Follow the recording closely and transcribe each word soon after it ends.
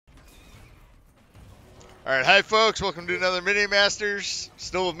Alright, hi folks, welcome to another Mini Masters.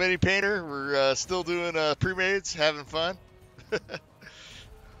 Still with Minipainter. We're still doing pre-mades, having fun.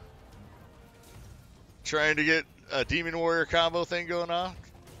 Trying to get a Demon Warrior combo thing going on.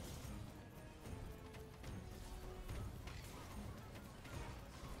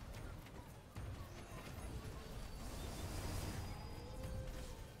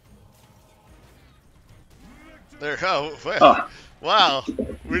 There, oh, well, wow.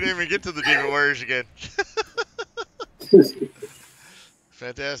 We didn't even get to the Demon Warriors again.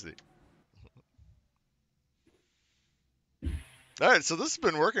 Fantastic. Alright, so this has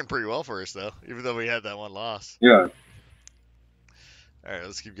been working pretty well for us, though, even though we had that one loss. Yeah. Alright,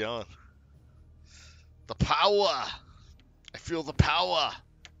 let's keep going. The power! I feel the power!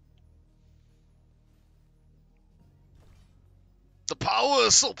 The power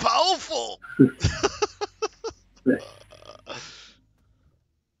is so powerful!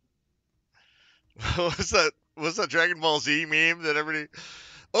 What's that Dragon Ball Z meme that everybody...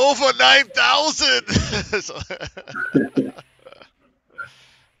 Over 9,000!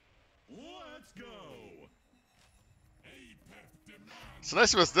 So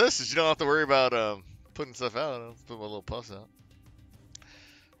nice about this is you don't have to worry about putting stuff out. I'll put my little puffs out.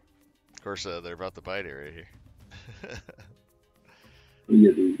 Of course, they're about to bite it right here.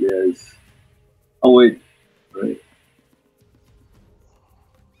 Look at these guys. Oh wait, right.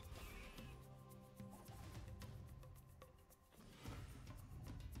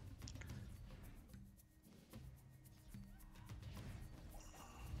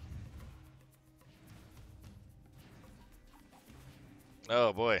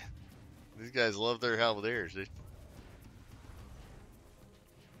 Oh boy, these guys love their halberdiers, dude.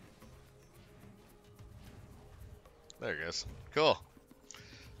 There it goes. Cool.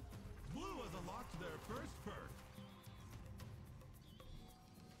 Blue has unlocked their first perk.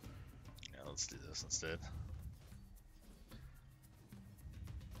 Yeah, let's do this instead.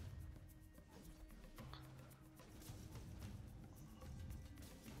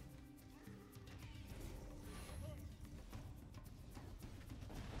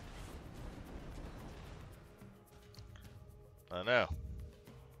 I know.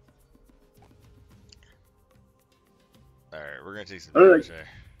 Alright, we're gonna take some damage there.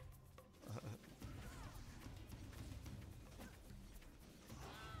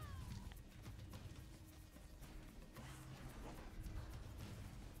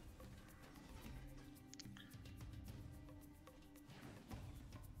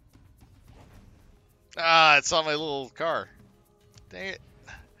 Ah, it's on my little car. Dang it.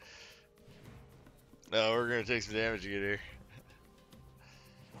 No, we're gonna take some damage to get here.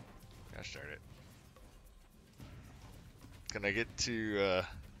 Gosh darn it. Can I get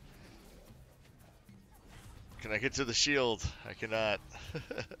to the shield? I cannot.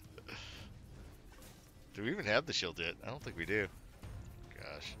 Do we even have the shield yet? I don't think we do.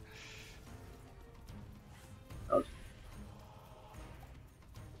 Gosh.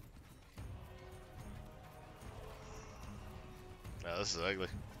 No, this is ugly.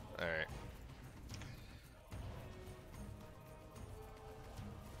 Alright.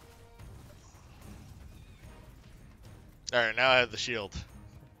 Alright, now I have the shield.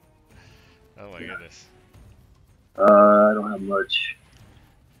 Oh my goodness. I don't have much.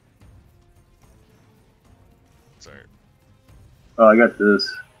 Sorry. Oh, I got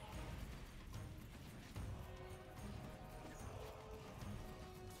this.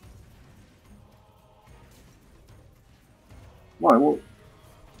 Why? Well,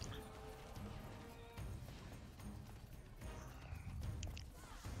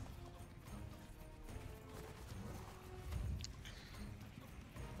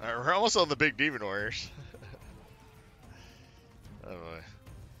 Alright, we're almost on the big Demon Warriors. Oh boy.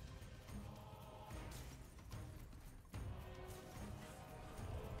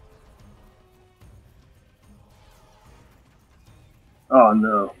 oh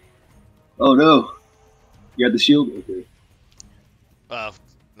no. Oh no. You got the shield? Okay.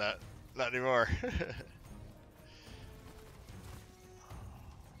 Not anymore.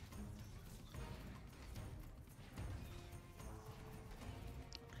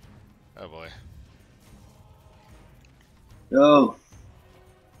 Oh boy. No. Oh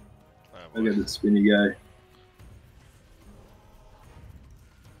I boy. got the spinny guy.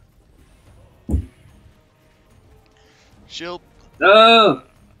 Shield. No.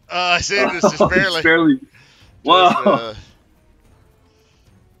 I saved us just barely. Just barely. Wow.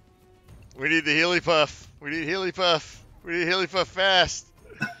 We need the Healy Puff. We need Healy Puff. We need Healy Puff fast.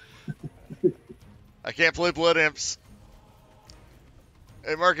 I can't play Blood Imps.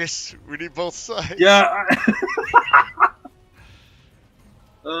 Hey Marcus, we need both sides. Yeah.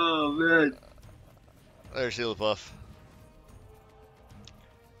 Oh man. There's Heal Buff.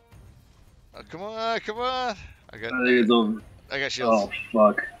 Oh, come on, come on. I think it's over. I got shields.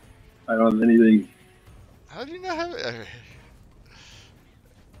 Oh, fuck. I don't have anything. How do you not have it?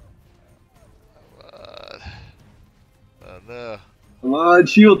 Oh no. Come on,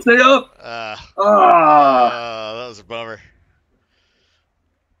 shield, stay up! That was a bummer.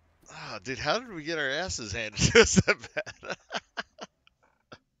 Oh, dude, how did we get our asses handed to us that bad?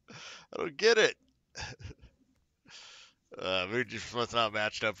 I don't get it. We just must not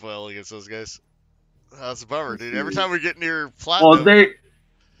matched up well against those guys. That's a bummer, dude. Every time we get near platinum. Well,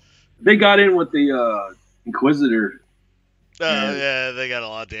 they got in with the Inquisitor. Oh, yeah, they got a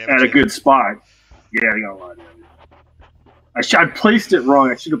lot of damage. At a good spot. Yeah, they got a lot of damage. I placed it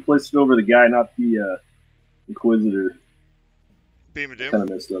wrong. I should have placed it over the guy, not the Inquisitor. Beam of Doom? Kind of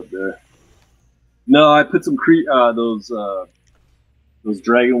messed up there. No, I put some those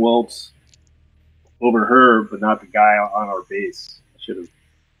dragon whelps over her, but not the guy on our base. I should have.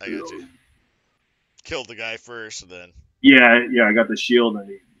 I got you. Killed the guy first, and then. Yeah, I got the shield, and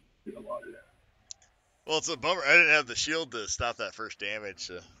he did a lot of that. Well, it's a bummer. I didn't have the shield to stop that first damage.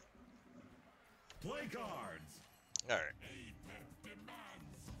 So. Play cards. All right.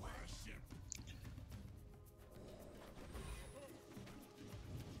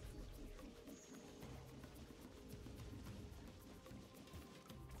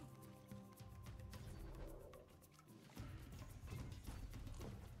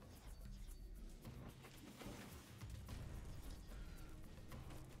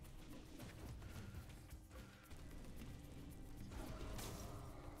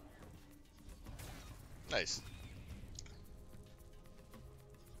 Nice.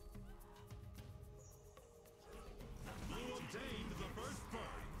 Blue obtained the first burn.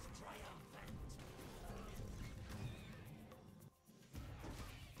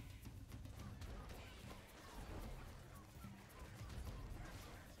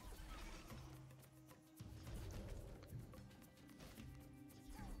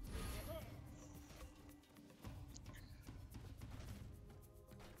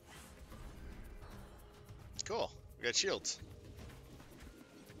 Cool. We got shields.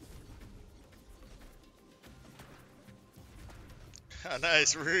 Oh,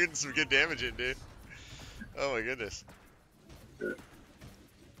 nice. We're getting some good damage in, dude. Oh my goodness.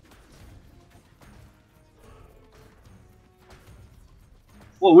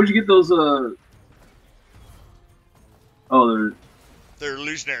 Well, where'd you get those? Oh, they're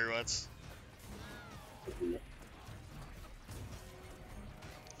illusionary ones.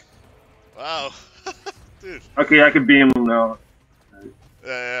 Wow. Dude. Okay, I can beam them now.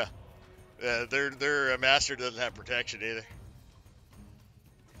 Yeah. Their master doesn't have protection either.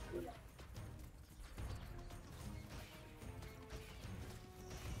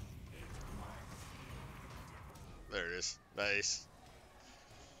 There it is. Nice.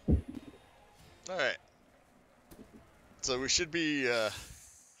 All right. So we should be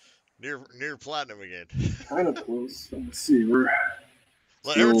near platinum again. Kind of close. Let's see. We're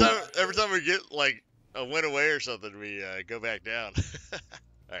Like, every time we get like a win away or something, we go back down. All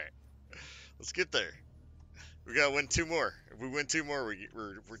right, let's get there. We gotta win 2 more. If we win 2 more,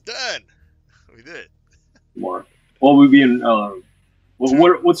 we're done. We did it. more. Well, we be in.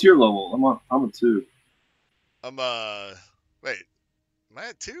 What's your level? I'm a 2. Wait, am I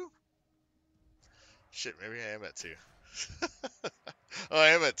at 2? Shit, maybe I am at 2. Oh, I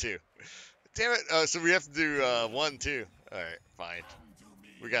am at 2. Damn it. Oh, so we have to do 1, 2. All right, fine.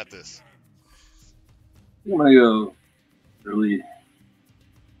 We got this. I'm gonna go early.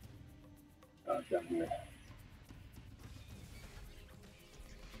 Down here.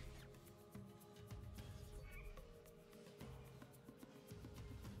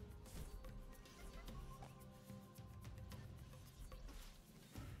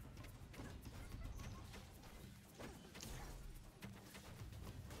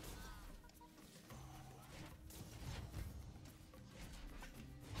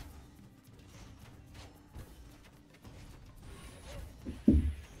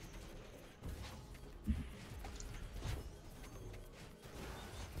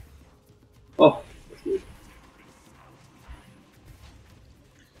 Oh, that's good.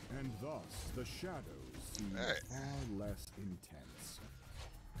 And thus the shadows seem All right. far less intense.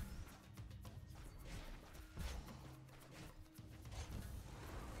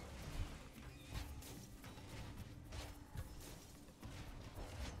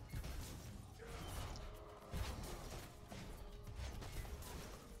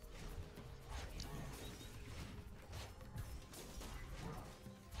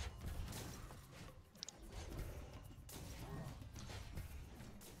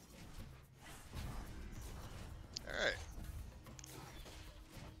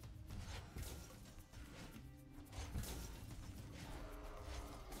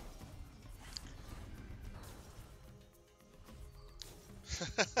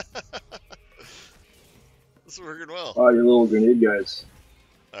 This is working well. Oh, your little grenade guys.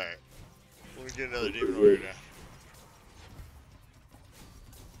 Alright. Let me get another Demon Warrior now.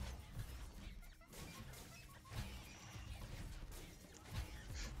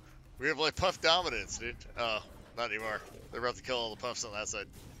 We have like puff dominance, dude. Oh, not anymore. They're about to kill all the puffs on that side.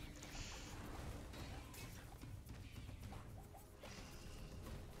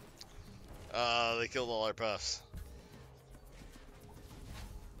 They killed all our puffs.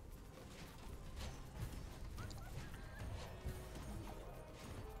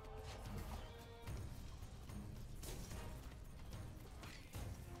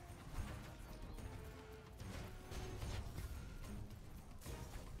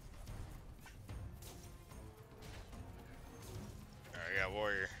 Alright, I got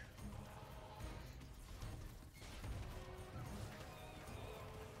Warrior.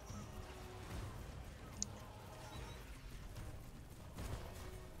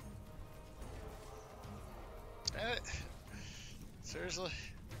 Seriously?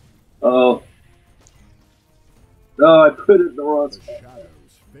 Oh. No, I put it in the wrong The spot.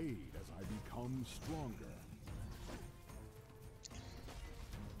 shadows fade as I become stronger.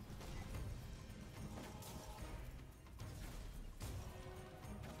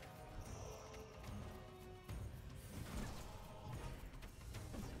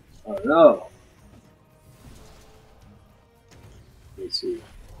 Oh no. Let's see.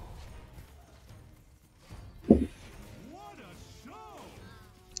 What a show!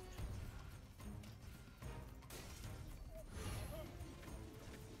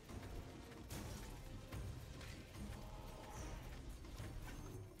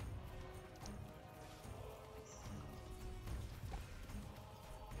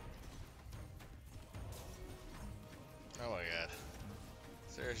 Oh my god.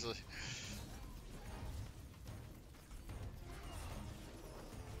 Seriously?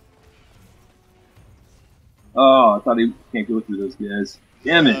 Oh, I thought he can't go through those guys.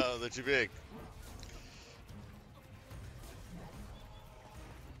 Damn it. Oh, they're too big.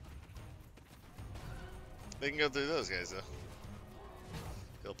 They can go through those guys though.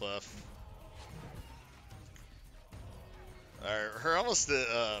 Kill puff. Alright, we're almost at,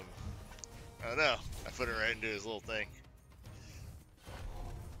 I don't know. I put it right into his little thing.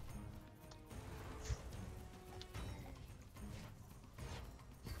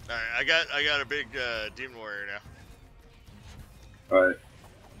 Alright, I got a big Demon Warrior now. Alright.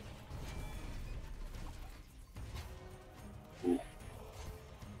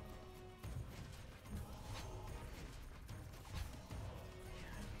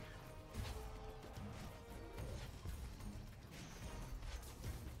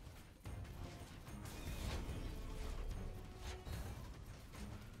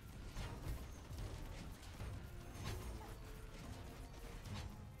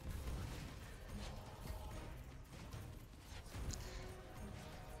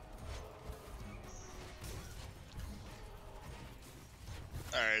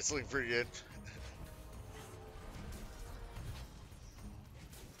 Alright, it's looking pretty good.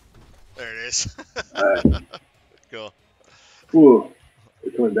 There it is. Alright. Cool. Cool.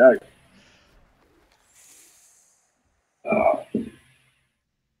 They're coming back. Oh.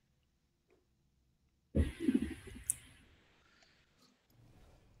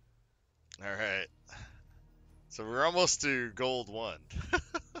 Alright. So we're almost to gold 1.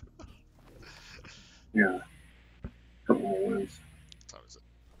 Yeah. Couple more wins. What time is it?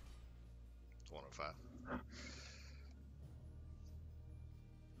 It's 105.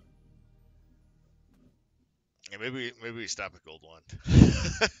 Yeah, maybe we stop at gold 1.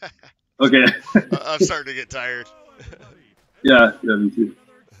 Okay. I'm starting to get tired. Yeah, me too.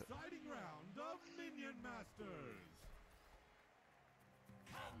 Another exciting round of Minion Masters.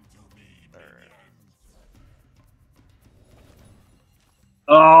 Come to me, Alright.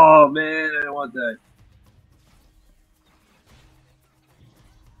 Oh man, I don't want that.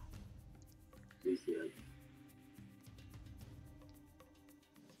 He's dead.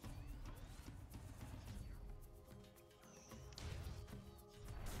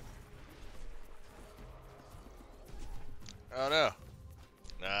 Oh no.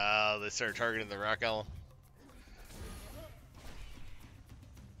 No, they started targeting the rock elm.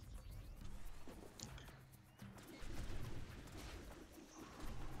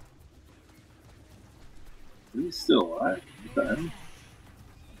 He's still alive. What the hell?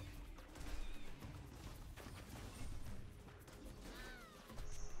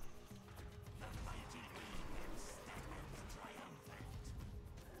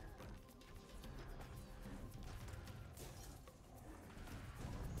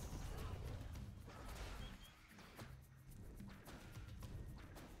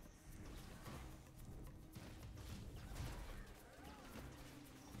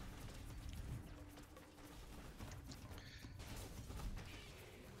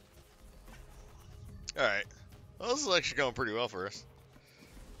 Alright. Well, this is actually going pretty well for us.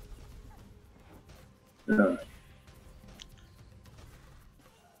 Yeah. I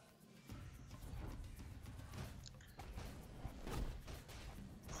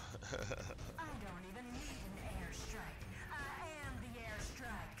don't even need an airstrike. I am the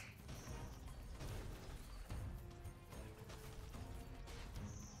airstrike.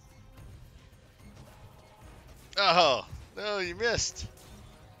 Oh, no, you missed.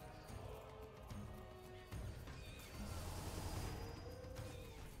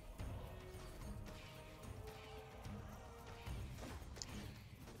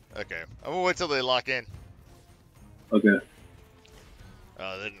 Okay, I'm gonna wait till they lock in. Okay.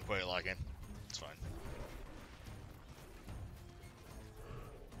 Oh, they didn't quite lock in. It's fine.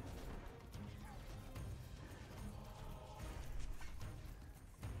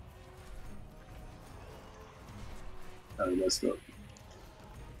 I messed up.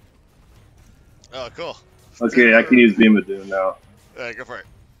 Oh, cool. Okay, I can use Beam of Doom now. Go for it.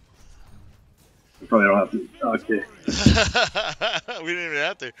 I probably don't have to. Okay. We didn't even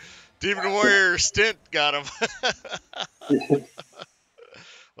have to. Demon Warrior stint got him.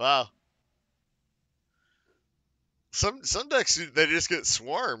 Wow. Some decks, they just get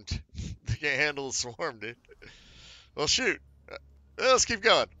swarmed. They can't handle the swarm, dude. Well, shoot. Let's keep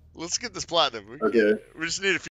going. Let's get this platinum. Okay. We just need a few.